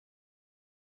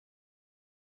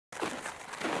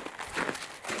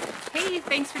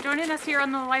thanks for joining us here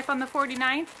on the Life on the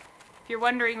 49th. If you're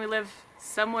wondering, we live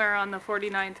somewhere on the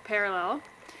 49th parallel.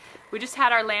 We just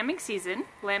had our lambing season,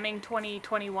 lambing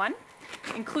 2021,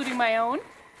 including my own.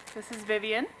 This is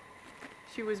Vivian.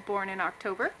 She was born in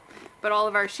October, but all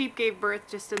of our sheep gave birth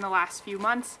just in the last few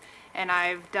months, and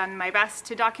I've done my best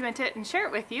to document it and share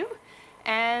it with you.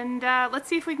 And let's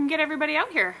see if we can get everybody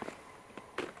out here.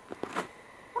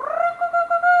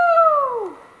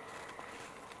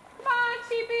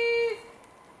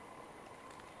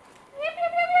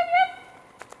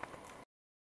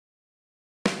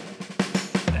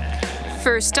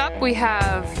 First up, we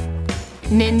have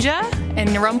Ninja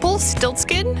and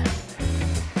Rumpelstiltskin.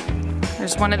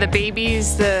 There's one of the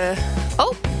babies,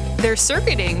 oh, they're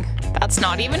circuiting. That's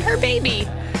not even her baby.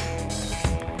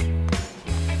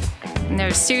 And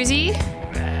there's Susie.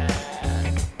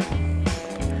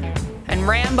 And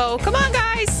Rambo. Come on,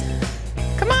 guys.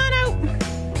 Come on out.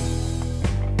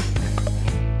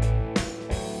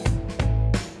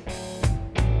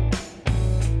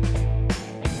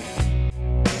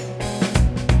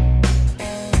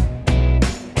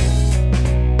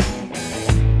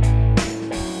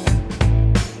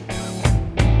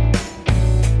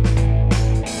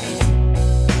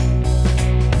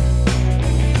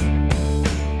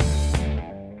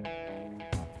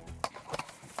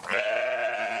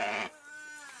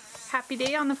 Happy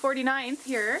day on the 49th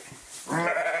here.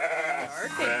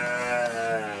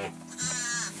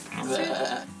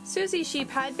 Susie sheep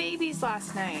had babies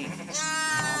last night.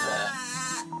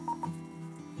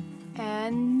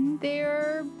 And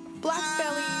they're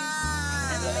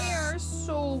Blackbellies. And they are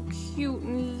so cute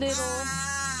and little.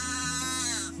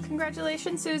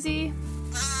 Congratulations, Susie.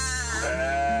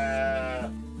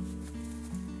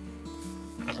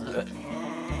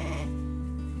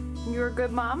 You're a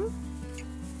good mom?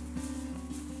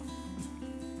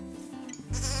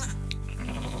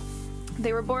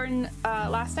 They were born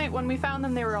last night. When we found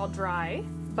them, they were all dry,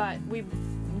 but we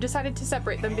decided to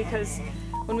separate them because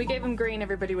when we gave them grain,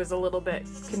 everybody was a little bit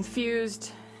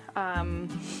confused.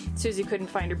 Susie couldn't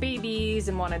find her babies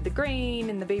and wanted the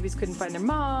grain, and the babies couldn't find their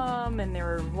mom, and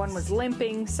one was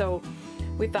limping, so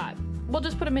we thought, we'll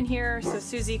just put them in here so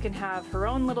Susie can have her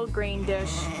own little grain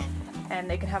dish, and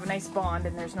they can have a nice bond,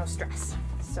 and there's no stress.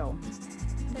 So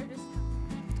they're just...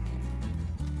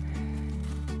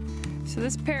 So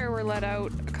this pair were let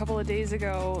out a couple of days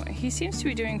ago. He seems to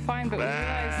be doing fine, but we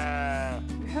realized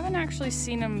we haven't actually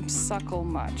seen him suckle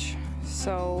much.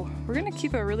 So we're gonna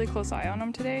keep a really close eye on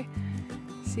him today.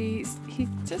 See, he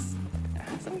just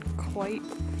hasn't quite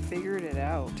figured it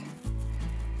out.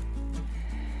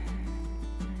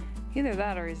 Either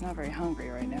that or he's not very hungry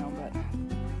right now, but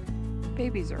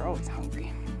babies are always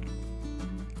hungry.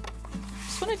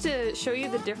 Just wanted to show you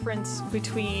the difference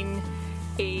between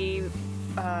a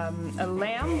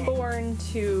lamb born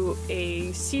to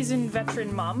a seasoned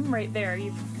veteran mom right there.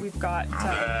 We've got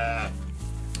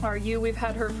our ewe. We've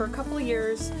had her for a couple of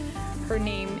years. Her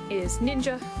name is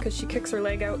Ninja because she kicks her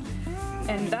leg out,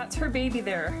 and that's her baby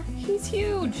there. He's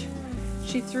huge.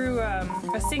 She threw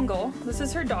a single. This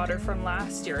is her daughter from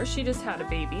last year. She just had a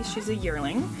baby. She's a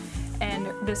yearling,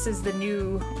 and this is the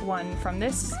new one from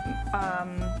this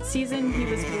season. He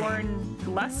was born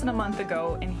less than a month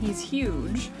ago, and he's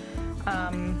huge.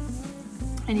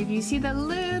 And if you see the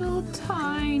little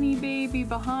tiny baby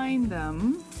behind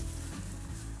them,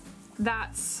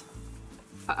 that's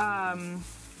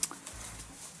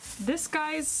this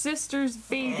guy's sister's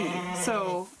baby.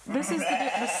 So this is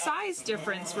the size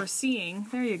difference we're seeing.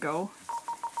 There you go.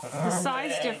 The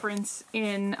size difference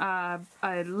in a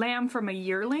lamb from a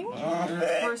yearling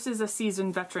versus a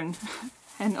seasoned veteran.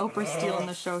 And Oprah's stealing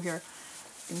the show here.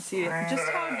 You can see just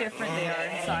how different they are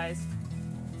in size.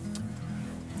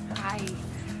 Hi.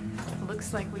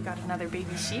 Looks like we got another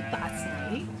baby sheep last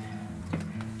night.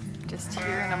 Just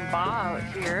hearing them baw out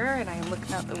here, and I'm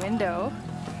looking out the window.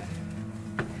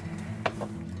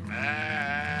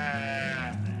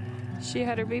 She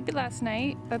had her baby last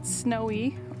night. That's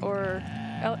Snowy, or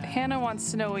Hannah wants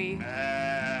Snowy.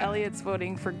 Elliot's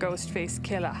voting for Ghostface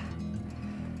Killer.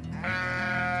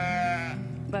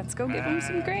 Let's go give them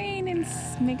some grain and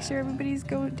make sure everybody's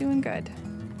doing good.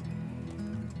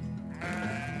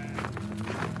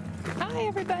 Hi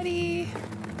everybody!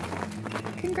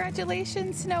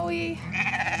 Congratulations, Snowy!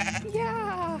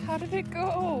 Yeah, how did it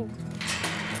go?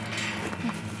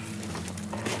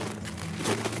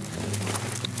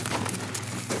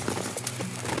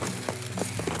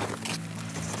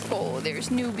 Oh, there's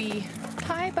Newbie.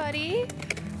 Hi, buddy.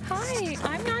 Hi,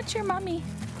 I'm not your mommy,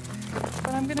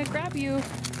 but I'm gonna grab you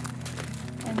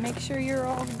and make sure you're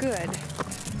all good.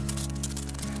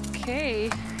 Okay,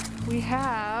 we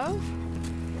have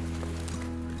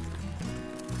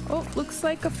Oh, looks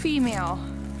like a female.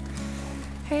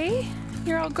 Hey,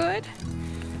 you're all good?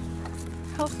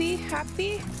 Healthy?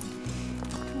 Happy?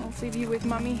 I'll leave you with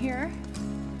Mommy here.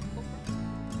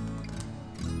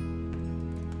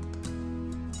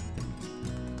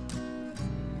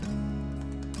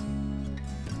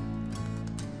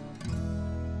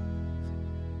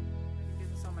 Do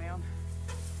this on my own.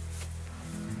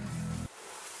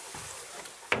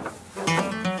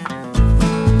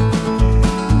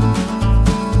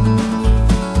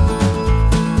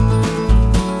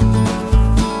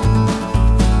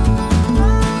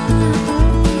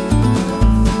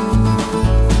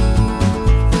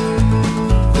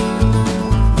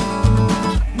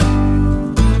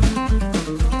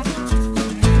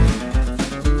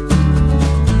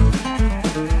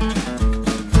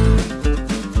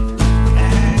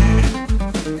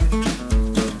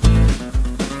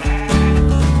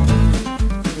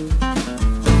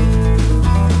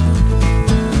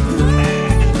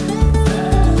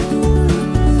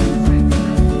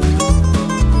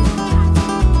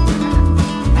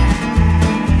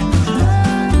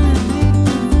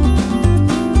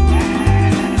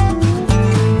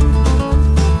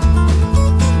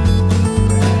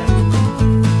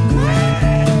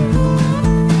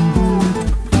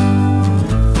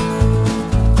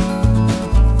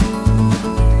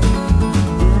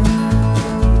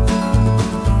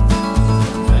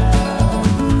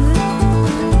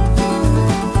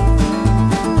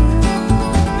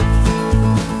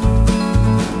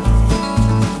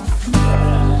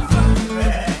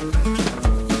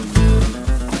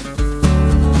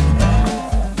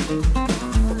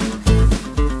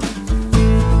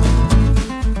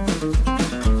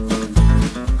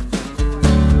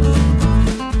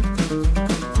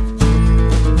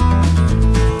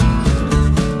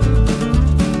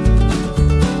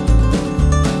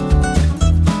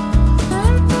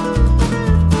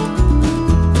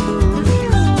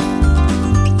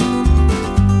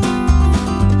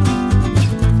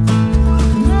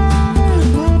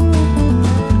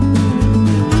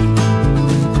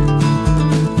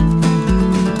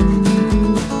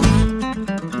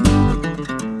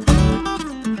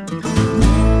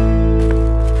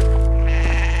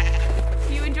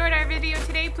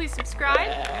 Please subscribe.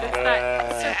 It's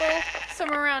that circle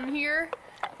somewhere around here.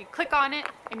 You click on it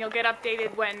and you'll get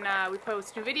updated when we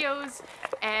post new videos.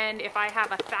 And if I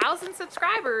have 1,000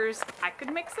 subscribers, I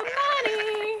could make some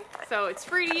money. So it's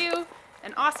free to you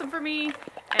and awesome for me,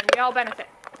 and we all benefit.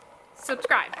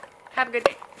 Subscribe. Have a good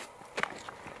day.